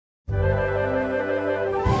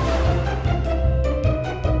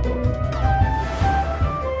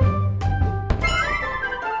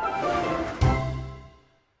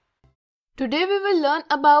Today we will learn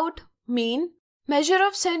about mean, measure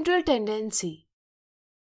of central tendency.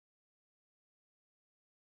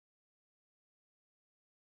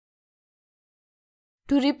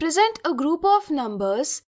 To represent a group of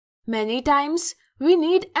numbers, many times we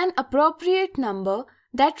need an appropriate number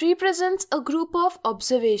that represents a group of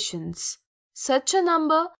observations. Such a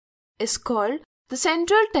number is called the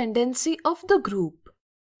central tendency of the group.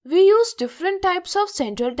 We use different types of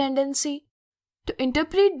central tendency to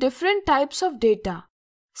interpret different types of data,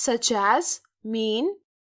 such as mean,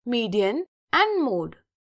 median, and mode.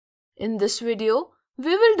 In this video,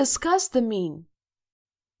 we will discuss the mean.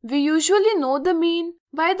 We usually know the mean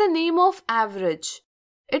by the name of average.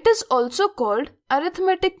 It is also called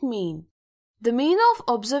arithmetic mean. The mean of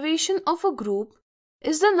observation of a group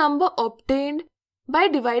is the number obtained by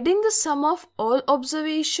dividing the sum of all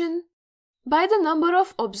observation by the number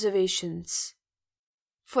of observations.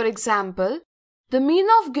 For example, the mean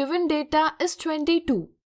of given data is 22.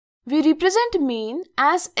 We represent mean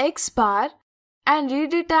as x bar and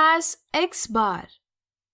read it as x bar.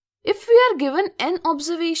 If we are given n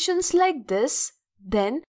observations like this,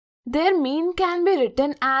 then their mean can be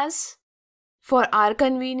written as. For our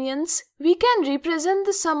convenience, we can represent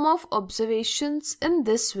the sum of observations in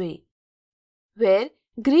this way, where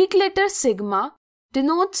Greek letter sigma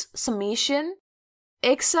denotes summation,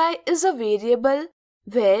 xi is a variable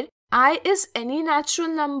where I is any natural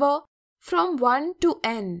number from 1 to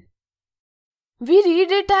n. We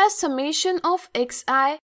read it as summation of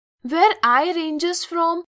xi where I ranges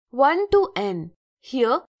from 1 to n.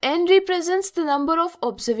 Here n represents the number of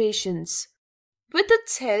observations. With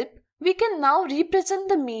its help, we can now represent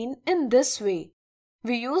the mean in this way.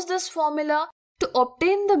 We use this formula to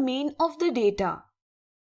obtain the mean of the data.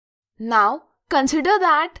 Now, consider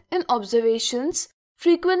that in observations,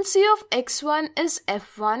 frequency of x1 is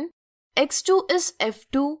f1, x2 is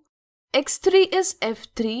f2, x3 is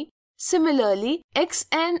f3, similarly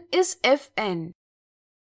xn is fn.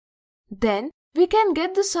 Then, we can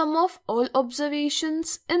get the sum of all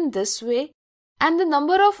observations in this way and the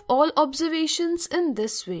number of all observations in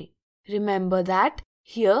this way. Remember that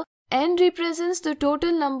here n represents the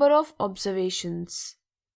total number of observations.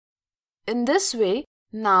 In this way,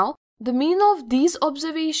 now the mean of these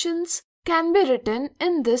observations can be written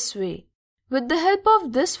in this way. With the help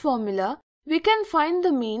of this formula, we can find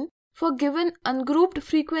the mean for given ungrouped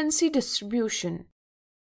frequency distribution.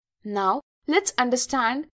 Now, let's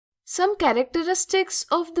understand some characteristics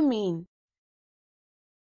of the mean.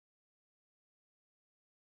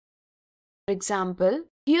 For example,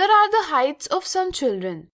 here are the heights of some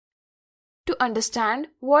children. To understand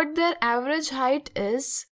what their average height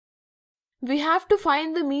is, we have to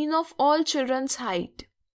find the mean of all children's height.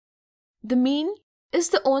 The mean is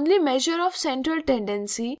the only measure of central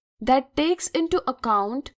tendency that takes into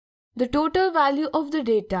account the total value of the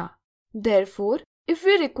data. Therefore, if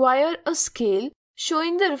we require a scale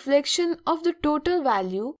showing the reflection of the total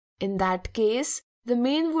value, in that case, the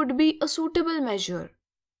mean would be a suitable measure.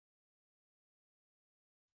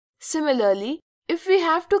 Similarly, if we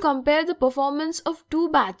have to compare the performance of two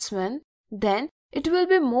batsmen, then it will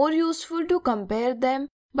be more useful to compare them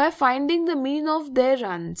by finding the mean of their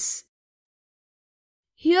runs.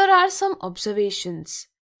 Here are some observations.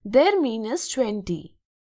 Their mean is 20.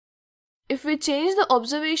 If we change the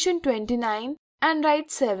observation 29 and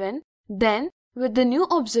write 7, then with the new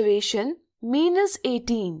observation, mean is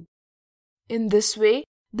 18. In this way,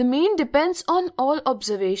 the mean depends on all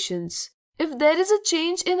observations. If there is a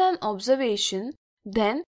change in an observation,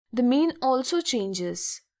 then the mean also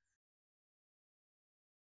changes.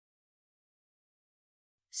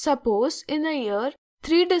 Suppose in a year,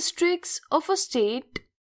 3 districts of a state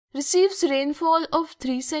receives rainfall of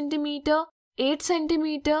 3 cm, 8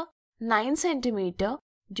 cm, 9 cm,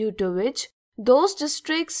 due to which those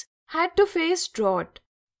districts had to face drought.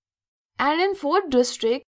 And in 4th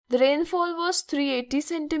district, the rainfall was 380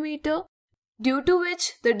 cm, due to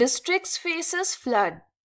which the districts faces flood.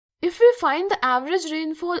 If we find the average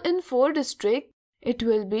rainfall in 4 districts, it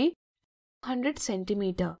will be 100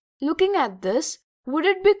 cm. Looking at this, would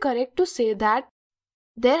it be correct to say that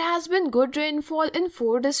there has been good rainfall in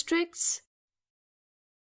 4 districts?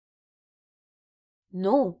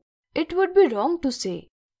 No, it would be wrong to say.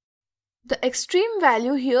 The extreme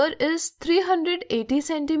value here is 380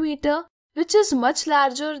 cm, which is much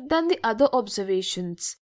larger than the other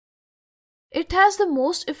observations. It has the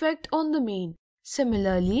most effect on the mean.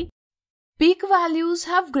 Similarly, peak values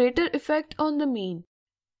have greater effect on the mean.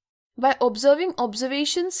 By observing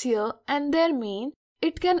observations here and their mean,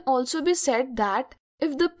 it can also be said that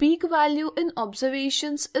if the peak value in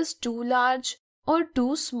observations is too large or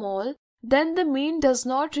too small, then the mean does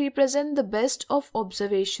not represent the best of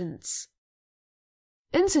observations.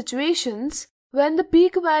 In situations when the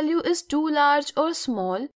peak value is too large or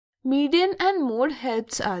small, median and mode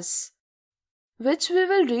helps us, which we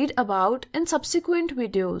will read about in subsequent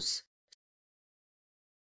videos.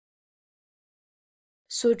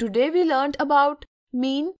 So today we learned about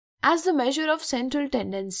mean as the measure of central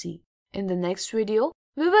tendency. In the next video,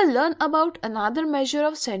 we will learn about another measure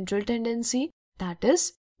of central tendency, that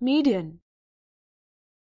is median.